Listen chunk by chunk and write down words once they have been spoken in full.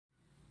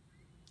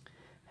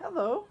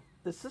Hello,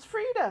 this is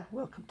Frida.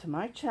 Welcome to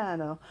my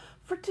channel.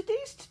 For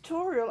today's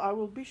tutorial, I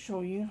will be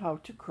showing you how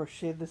to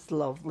crochet this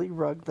lovely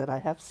rug that I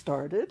have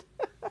started.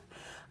 I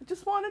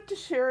just wanted to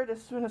share it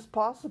as soon as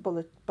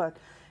possible, but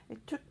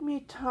it took me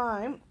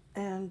time,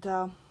 and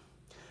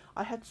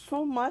I had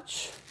so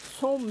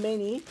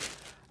many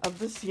of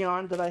this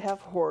yarn that I have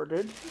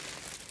hoarded.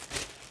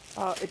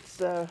 It's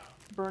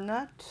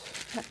Bernat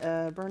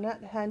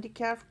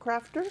Handicraft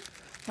Crafter.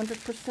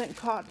 100%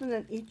 cotton,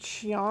 and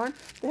each yarn,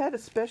 they had a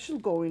special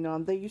going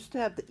on. They used to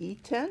have the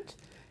E-tent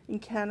in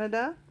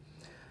Canada.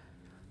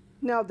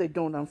 Now they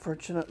don't,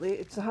 unfortunately.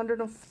 It's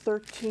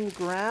 113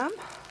 gram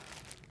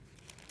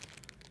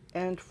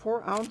and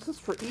 4 ounces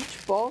for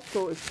each ball,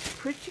 so it's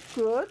pretty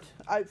good.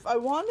 I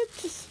wanted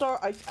to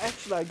start, I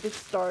did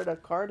start a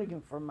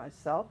cardigan for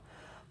myself,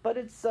 but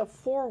it's a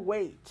 4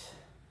 weight.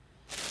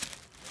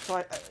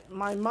 So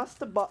I must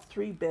have bought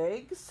 3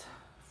 bags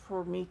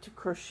for me to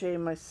crochet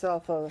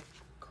myself a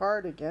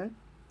cardigan,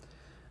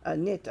 a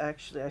knit.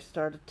 Actually, I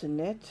started to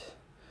knit,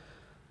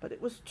 but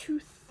it was too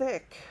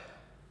thick.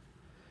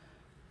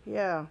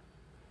 Yeah,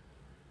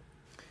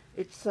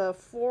 it's a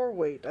 4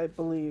 weight, I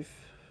believe.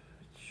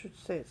 It should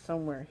say it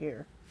somewhere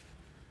here.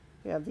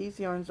 Yeah, these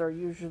yarns are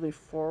usually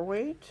 4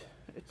 weight.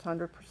 It's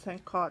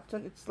 100%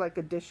 cotton. It's like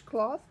a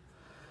dishcloth,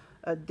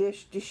 a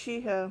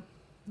dishy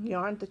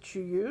yarn that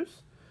you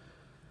use.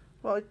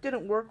 Well, it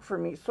didn't work for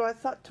me, so I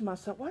thought to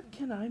myself, what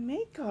can I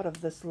make out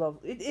of this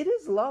lovely? It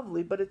is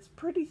lovely, but it's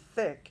pretty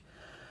thick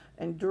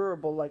and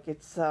durable. Like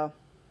it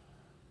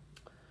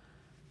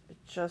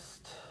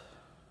just,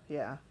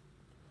 yeah.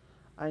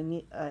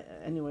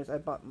 Anyways, I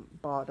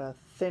bought a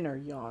thinner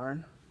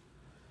yarn.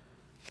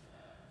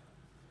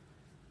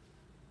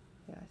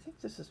 Yeah, I think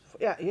this is,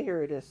 yeah,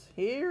 here it is.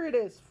 Here it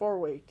is, 4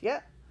 weight.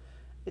 Yeah,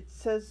 it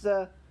says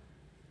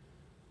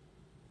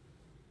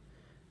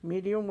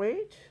medium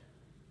weight.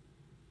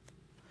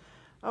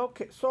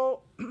 Okay,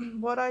 so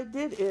what I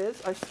did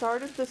is I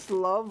started this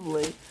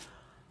lovely.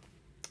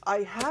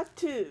 I had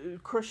to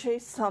crochet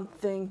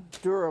something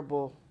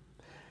durable.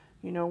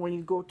 You know, when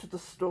you go to the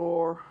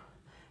store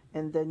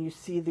and then you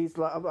see these,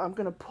 I'm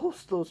going to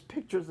post those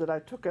pictures that I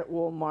took at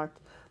Walmart.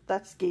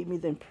 That's gave me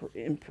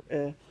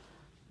the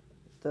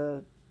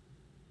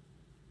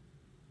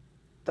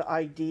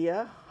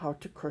idea how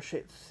to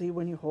crochet. See,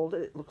 when you hold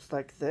it, it looks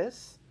like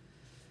this.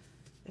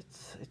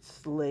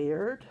 It's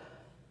layered.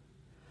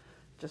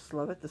 Just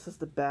love it. This is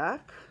the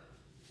back,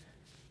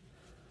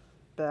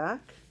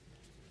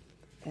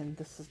 and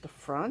this is the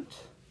front.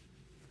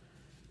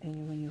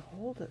 And when you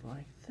hold it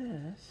like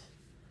this,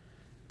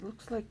 it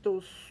looks like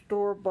those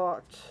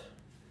store-bought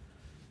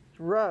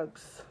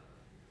rugs.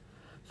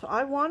 So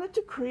I wanted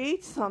to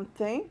create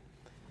something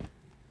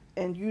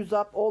and use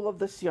up all of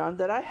this yarn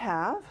that I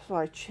have. So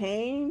I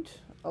chained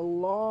a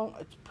long,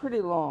 it's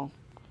pretty long,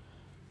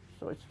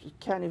 so it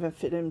can't even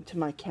fit into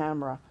my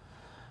camera.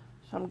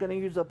 So I'm going to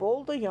use up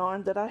all the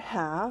yarn that I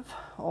have,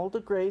 all the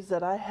grays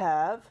that I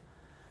have.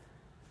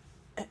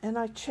 And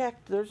I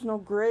checked, there's no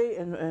gray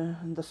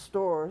in the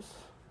stores.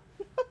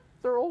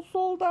 They're all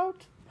sold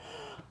out.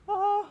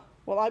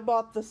 Well, I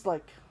bought this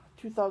like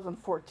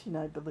 2014,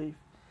 I believe.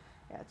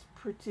 Yeah, it's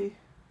pretty.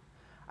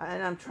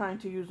 And I'm trying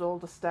to use all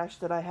the stash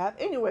that I have.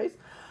 Anyways,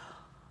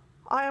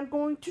 I am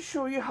going to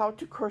show you how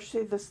to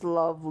crochet this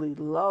lovely,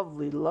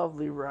 lovely,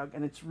 lovely rug.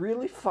 And it's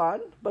really fun,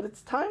 but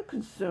it's time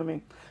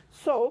consuming.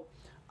 So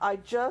I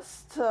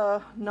just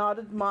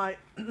knotted my,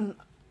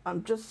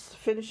 I'm just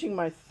finishing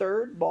my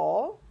 3rd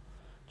ball,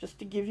 just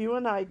to give you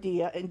an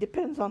idea. And it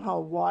depends on how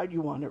wide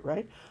you want it,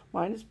 right?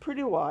 Mine is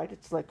pretty wide.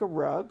 It's like a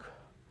rug.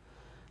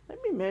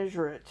 Let me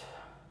measure it.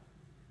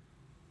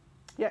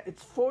 Yeah,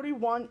 it's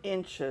 41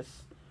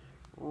 inches.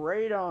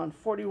 Right on,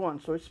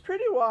 41. So it's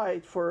pretty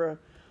wide for a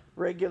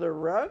regular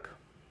rug.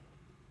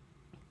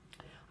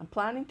 I'm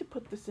planning to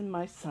put this in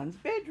my son's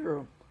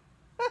bedroom.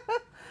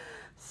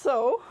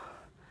 So,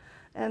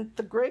 and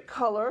the gray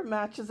color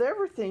matches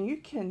everything. You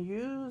can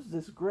use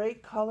this gray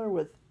color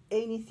with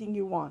anything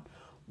you want.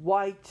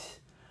 White,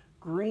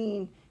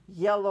 green,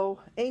 yellow,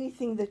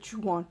 anything that you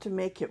want to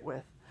make it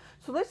with.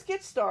 So let's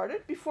get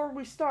started. Before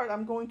we start,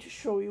 I'm going to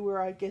show you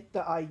where I get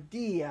the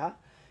idea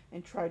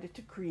and tried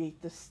to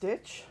create the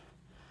stitch.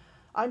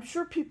 I'm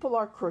sure people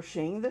are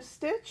crocheting this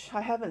stitch.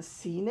 I haven't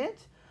seen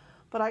it,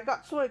 but I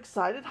got so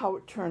excited how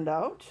it turned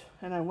out,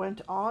 and I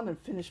went on and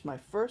finished my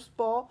 1st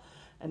ball,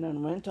 and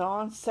then went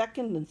on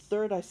 2nd and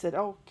 3rd. I said,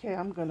 okay,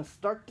 I'm going to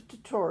start the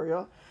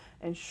tutorial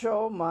and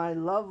show my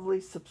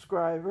lovely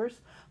subscribers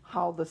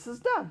how this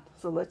is done.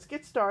 So let's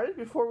get started.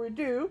 Before we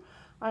do,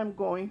 I'm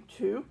going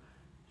to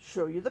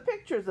show you the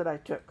pictures that I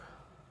took.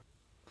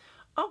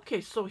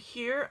 Okay, so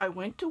here I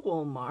went to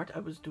Walmart. I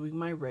was doing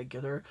my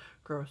regular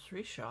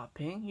grocery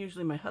shopping.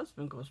 Usually my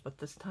husband goes, but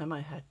this time I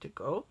had to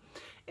go.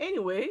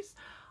 Anyways,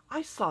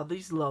 I saw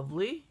these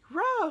lovely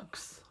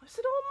rugs. I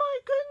said, oh my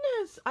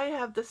goodness, I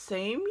have the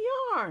same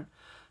yarn.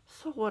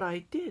 So what I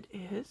did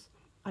is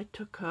I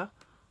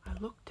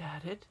looked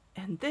at it,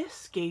 and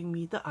this gave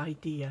me the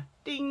idea.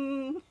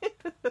 Ding!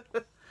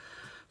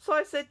 So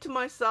I said to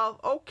myself,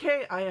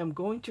 okay, I am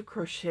going to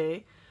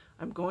crochet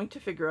I'm going to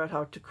figure out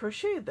how to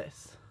crochet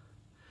this.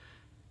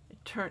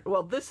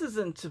 Well, this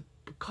isn't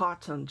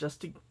cotton,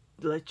 just to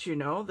let you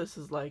know. This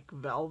is like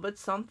velvet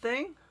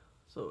something,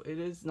 so it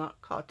is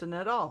not cotton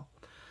at all.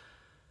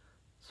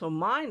 So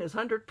mine is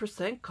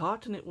 100%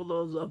 cotton. It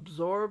will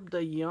absorb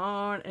the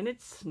yarn, and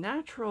it's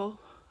natural.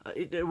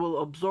 It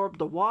will absorb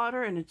the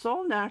water, and it's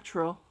all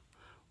natural,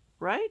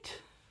 right?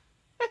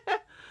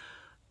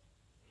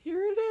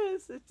 Here it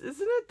is.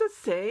 Isn't it the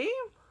same?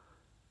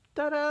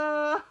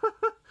 Ta-da!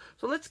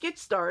 So let's get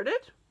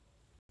started.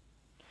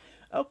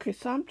 Okay,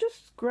 so I'm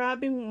just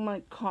grabbing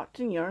my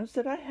cotton yarns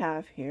that I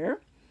have here.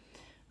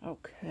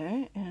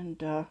 Okay,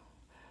 and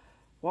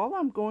while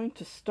I'm going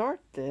to start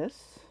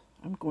this,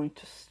 I'm going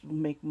to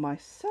make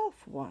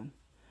myself one.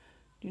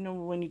 You know,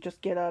 when you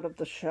just get out of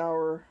the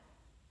shower,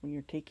 when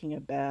you're taking a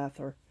bath,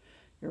 or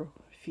your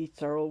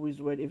feet are always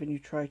wet even you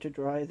try to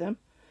dry them,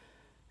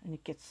 and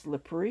it gets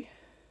slippery.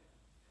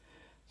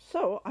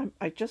 So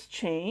I just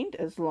chained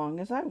as long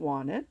as I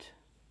wanted,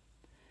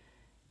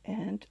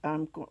 and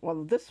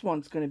well, this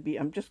one's going to be,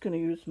 I'm just going to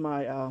use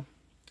my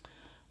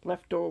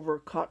leftover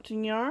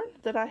cotton yarn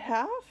that I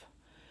have.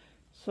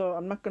 So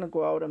I'm not going to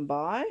go out and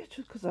buy,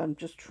 just because I'm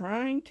just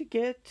trying to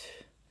get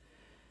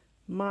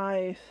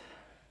my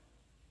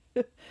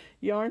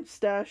yarn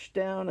stash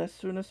down as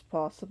soon as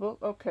possible.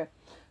 Okay,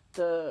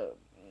 the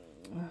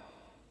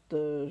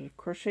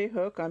crochet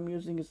hook I'm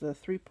using is the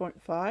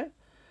 3.5.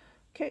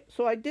 Okay,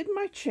 so I did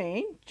my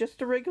chain,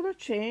 just a regular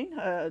chain,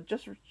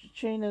 just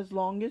chain as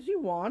long as you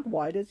want,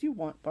 wide as you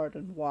want,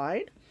 pardon,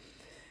 wide,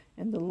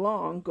 and the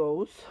long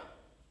goes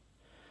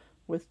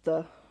with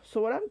the,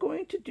 so what I'm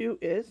going to do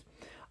is,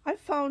 I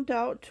found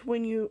out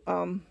when you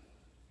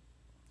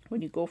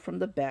go from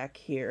the back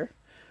here,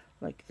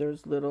 like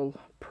there's little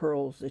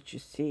pearls that you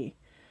see,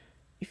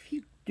 if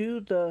you do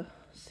the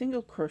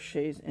single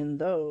crochets in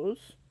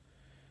those,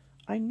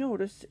 I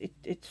noticed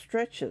it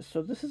stretches.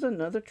 So this is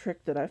another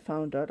trick that I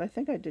found out. I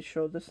think I did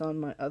show this on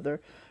my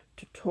other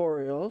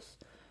tutorials.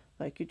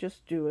 Like, you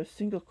just do a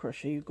single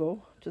crochet, you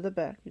go to the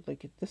back,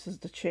 like this is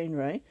the chain,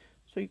 right?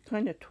 So you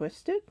kind of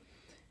twist it,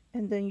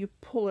 and then you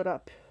pull it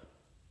up,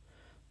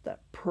 that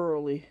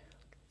pearly,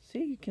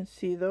 see, you can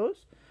see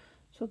those.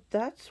 So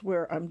that's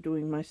where I'm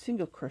doing my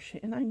single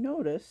crochet, and I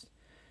noticed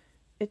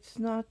it's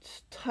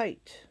not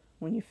tight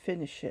when you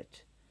finish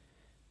it,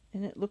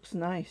 and it looks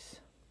nice.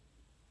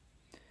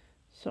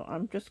 So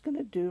I'm just going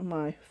to do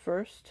my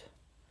first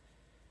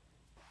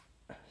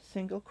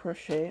single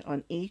crochet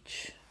on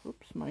each,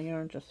 oops, my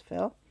yarn just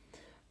fell,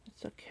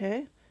 it's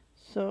okay.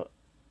 So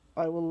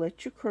I will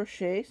let you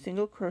crochet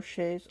single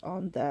crochets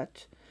on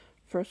that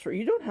first row.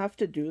 You don't have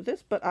to do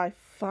this, but I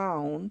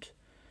found,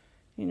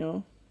 you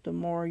know, the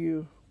more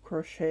you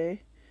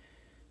crochet,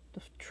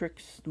 the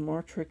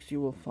more tricks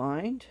you will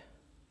find.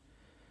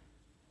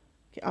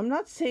 Okay, I'm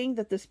not saying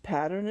that this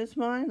pattern is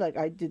mine. Like,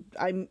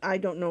 I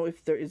don't know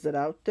if there is it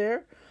out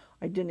there.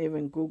 I didn't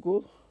even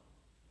Google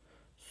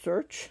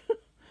search.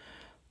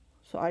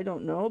 So I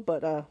don't know,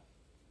 but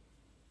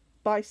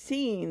by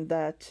seeing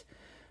that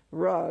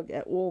rug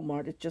at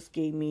Walmart, it just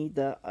gave me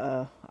the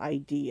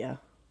idea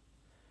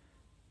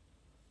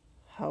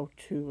how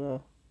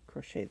to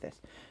crochet this.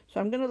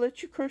 So I'm going to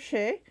let you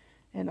crochet,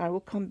 and I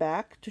will come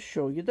back to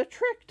show you the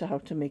trick to how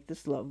to make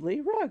this lovely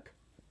rug.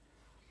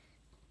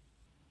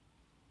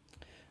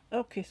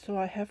 Okay, so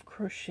I have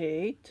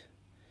crocheted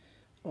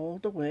all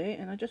the way,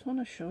 and I just want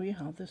to show you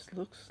how this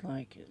looks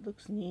like. It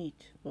looks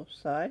neat, both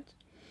sides.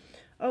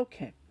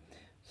 Okay,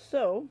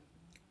 so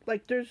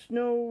like there's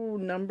no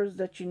numbers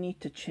that you need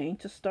to chain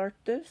to start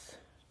this.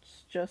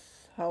 It's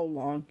just how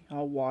long,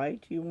 how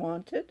wide you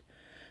want it.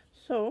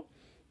 So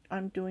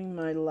I'm doing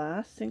my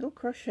last single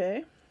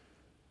crochet,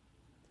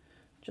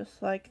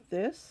 just like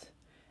this,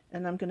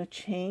 and I'm going to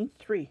chain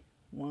 3.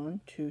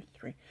 1, 2,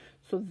 3.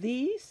 So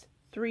these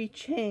 3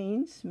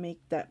 chains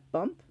make that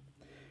bump,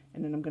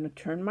 and then I'm going to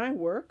turn my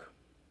work.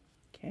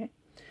 Okay,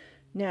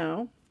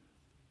 now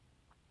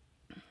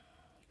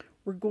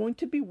we're going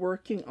to be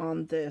working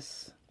on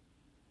these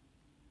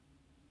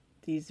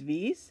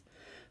V's.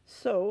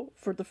 So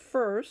for the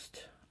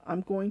first,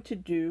 I'm going to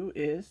do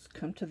is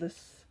come to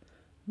this,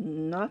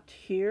 not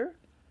here,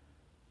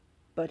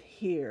 but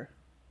here.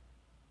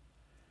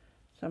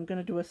 So I'm going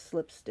to do a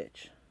slip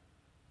stitch.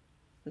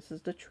 This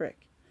is the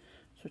trick.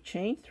 So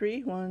chain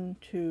 3, 1,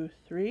 2,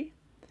 3,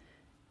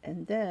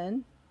 and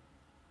then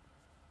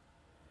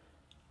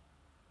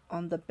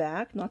on the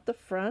back, not the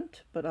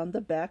front, but on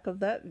the back of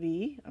that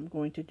V, I'm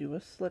going to do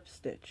a slip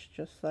stitch,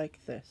 just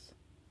like this.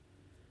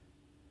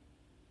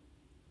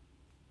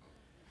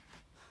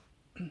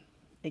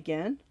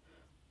 Again,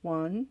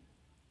 1,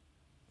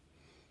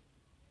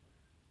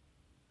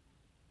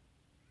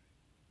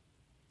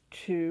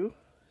 2,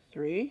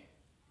 3.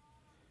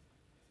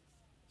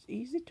 It's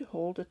easy to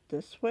hold it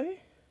this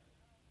way,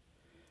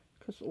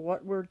 because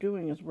what we're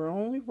doing is we're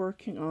only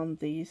working on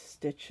these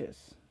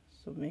stitches.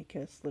 So make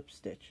a slip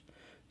stitch.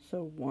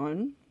 So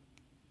 1,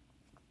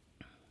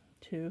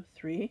 2,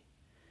 3.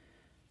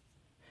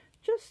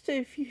 Just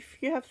if you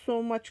have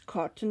so much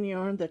cotton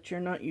yarn that you're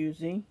not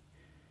using,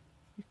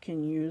 you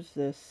can use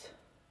this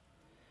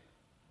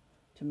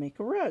to make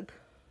a rug.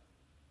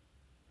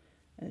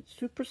 And it's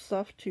super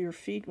soft to your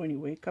feet when you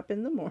wake up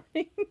in the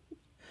morning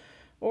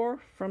or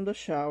from the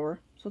shower.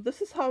 So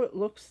this is how it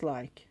looks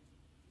like.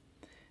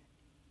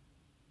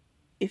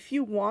 If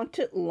you want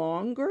it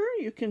longer,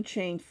 you can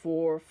chain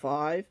 4 or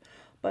 5,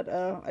 but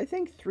I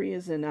think 3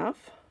 is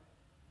enough.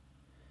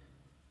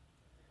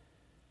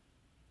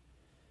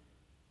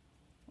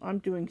 I'm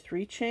doing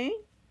 3 chain.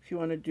 If you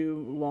want to do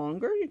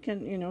longer, you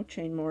can, you know,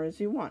 chain more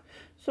as you want.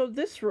 So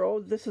this row,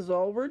 this is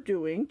all we're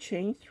doing.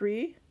 Chain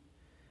 3,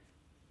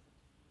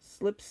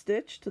 slip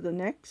stitch to the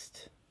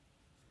next,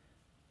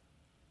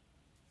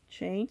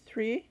 chain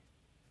 3,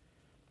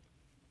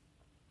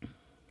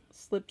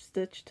 slip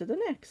stitch to the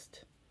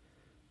next.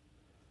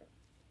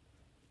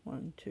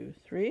 1, 2,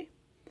 3,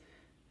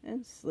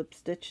 and slip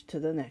stitch to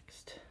the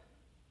next.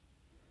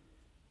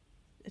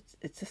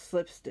 It's a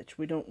slip stitch.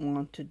 We don't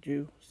want to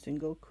do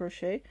single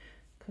crochet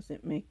because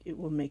it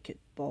will make it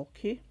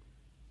bulky.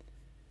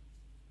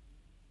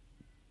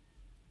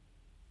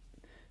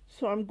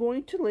 So I'm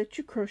going to let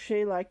you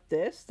crochet like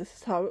this. This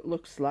is how it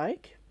looks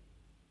like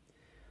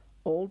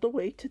all the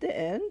way to the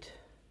end.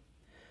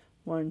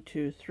 1,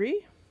 2,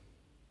 3,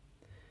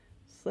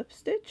 slip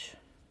stitch,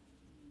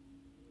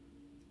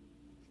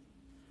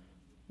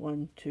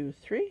 1, 2,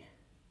 3,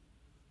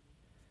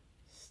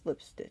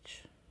 slip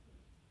stitch,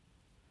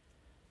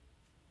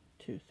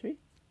 2, 3,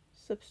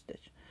 slip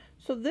stitch.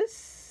 So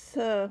this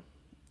to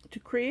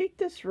create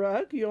this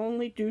rug, you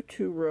only do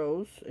 2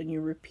 rows and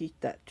you repeat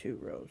that 2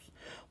 rows.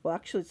 Well,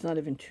 actually it's not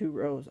even 2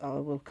 rows. I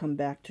will come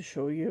back to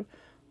show you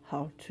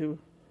how to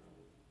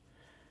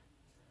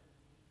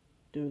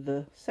do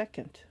the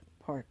second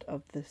part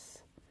of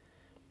this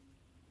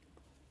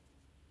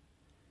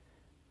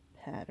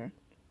pattern.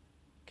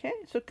 Okay,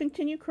 so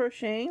continue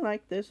crocheting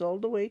like this all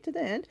the way to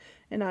the end,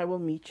 and I will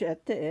meet you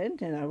at the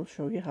end and I will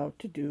show you how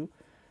to do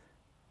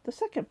the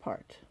second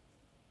part.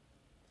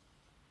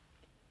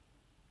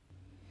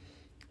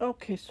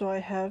 Okay, so I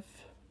have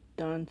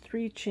done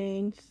 3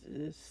 chains,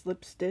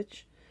 slip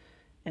stitch,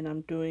 and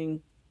I'm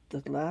doing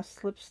the last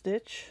slip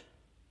stitch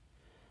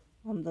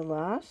on the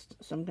last.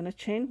 So I'm going to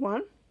chain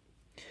 1.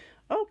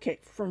 Okay,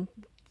 from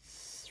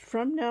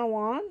now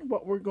on,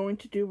 what we're going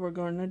to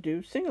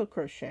do single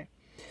crochet.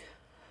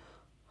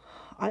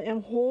 I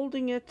am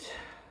holding it,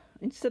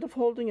 instead of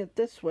holding it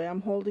this way,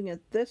 I'm holding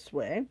it this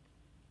way,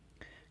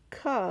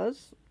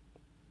 because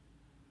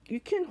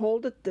you can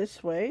hold it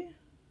this way,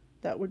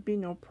 that would be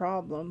no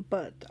problem,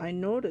 but I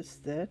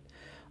noticed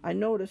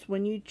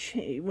when you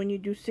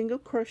do single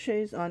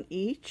crochets on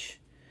each,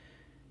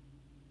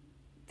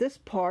 this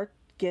part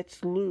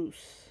gets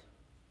loose.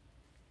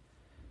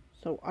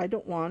 So I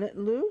don't want it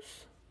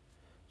loose.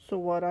 So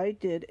what I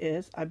did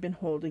is I've been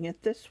holding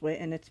it this way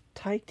and it's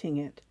tightening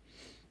it.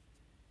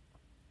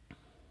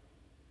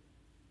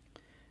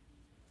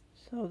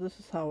 So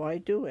this is how I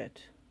do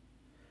it.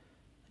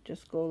 I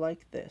just go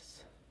like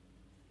this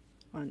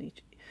on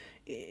each.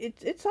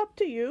 It's up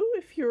to you.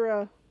 If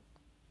you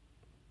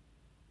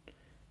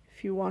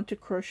want to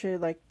crochet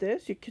like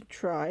this, you can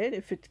try it.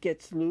 If it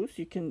gets loose,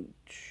 you can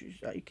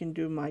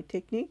do my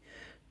technique,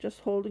 just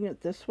holding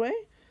it this way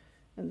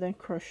and then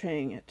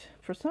crocheting it.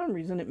 For some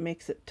reason it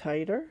makes it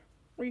tighter,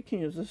 or you can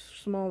use a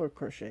smaller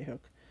crochet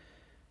hook.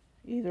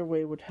 Either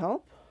way would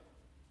help.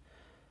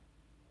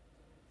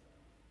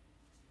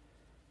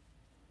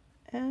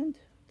 And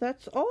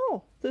that's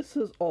all. This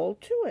is all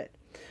to it.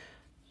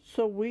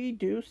 So we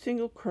do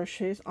single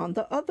crochets on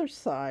the other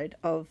side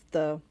of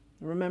the,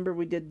 remember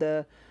we did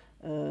the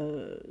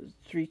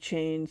 3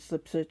 chain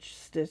slip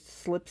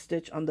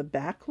stitch on the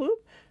back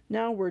loop.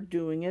 Now we're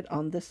doing it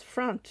on this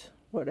front,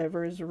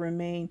 whatever is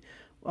remain,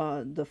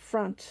 the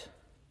front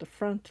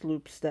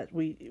loops that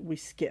we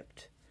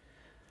skipped.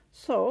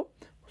 So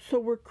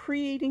we're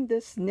creating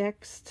this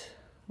next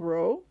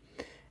row.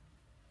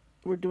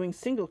 We're doing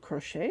single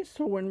crochet.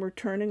 So when we're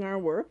turning our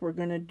work, we're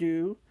going to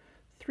do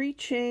 3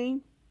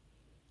 chain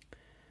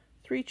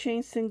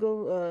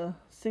single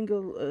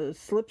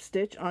slip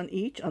stitch on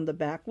each on the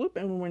back loop,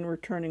 and when we're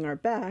turning our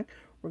back,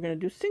 we're going to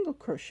do single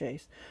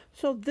crochets.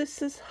 So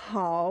this is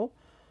how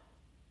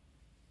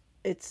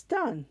it's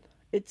done.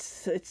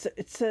 It's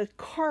a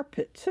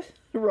carpet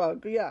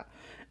rug. Yeah,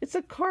 it's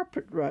a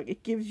carpet rug.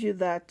 It gives you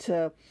that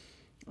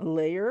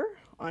layer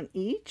on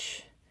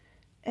each,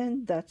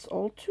 and that's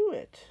all to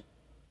it.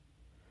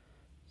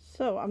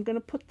 So I'm going to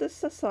put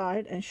this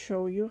aside and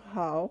show you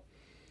how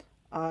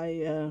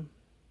I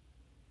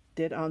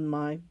did on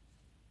my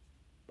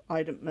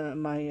item,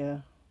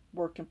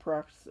 work in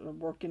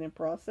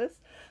process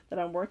that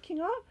I'm working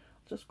on.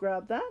 Just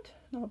grab that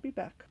and I'll be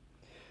back.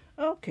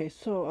 Okay,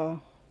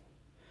 so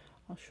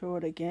I'll show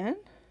it again.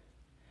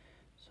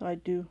 So I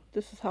do,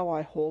 this is how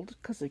I hold it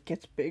because it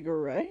gets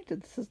bigger, right?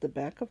 And this is the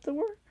back of the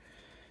work.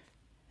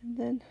 And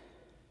then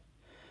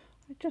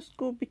I just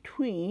go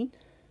between,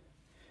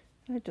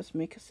 and I just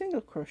make a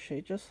single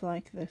crochet just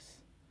like this.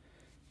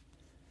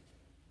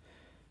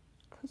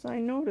 Because I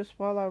noticed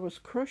while I was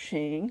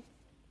crocheting,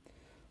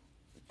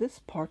 this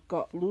part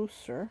got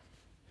looser,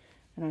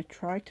 and I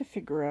tried to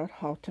figure out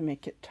how to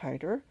make it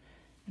tighter,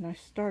 and I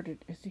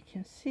started, as you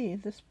can see,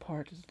 this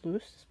part is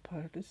loose, this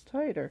part is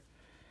tighter.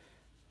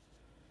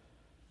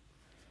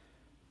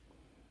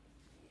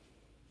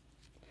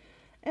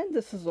 And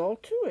this is all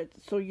to it.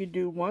 So you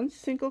do 1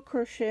 single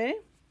crochet,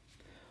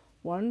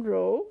 1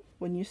 row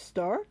when you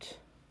start,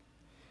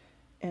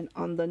 and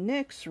on the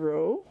next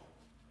row,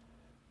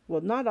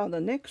 well, not on the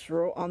next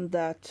row, on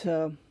that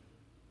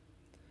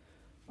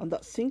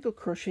single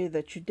crochet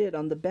that you did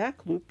on the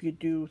back loop, you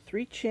do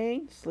 3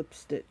 chain, slip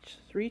stitch,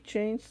 3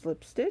 chain,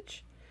 slip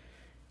stitch,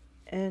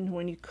 and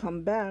when you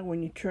come back,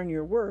 when you turn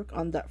your work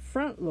on that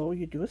front row,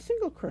 you do a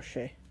single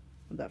crochet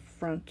on that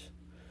front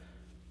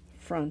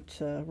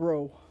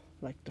row,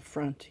 like the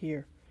front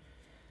here.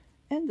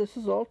 And this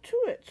is all to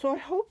it. So I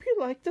hope you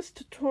like this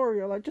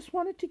tutorial. I just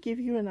wanted to give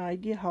you an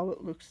idea how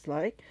it looks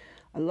like.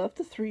 I love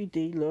the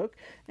 3D look,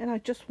 and I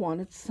just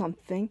wanted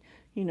something,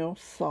 you know,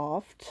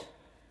 soft,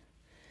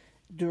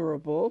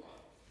 durable,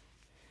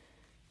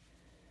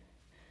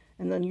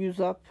 and then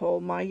use up all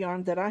my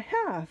yarn that I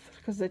have,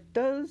 because it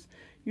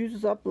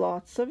uses up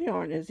lots of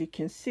yarn. As you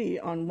can see,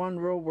 on 1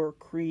 row we're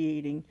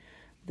creating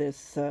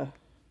this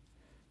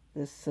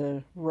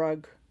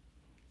rug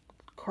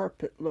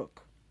carpet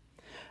look.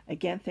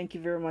 Again, thank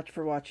you very much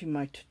for watching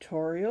my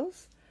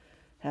tutorials.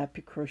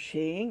 Happy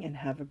crocheting and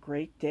have a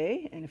great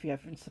day. And if you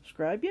haven't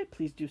subscribed yet,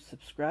 please do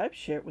subscribe,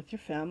 share it with your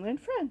family and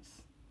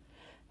friends.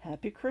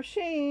 Happy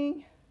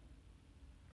crocheting!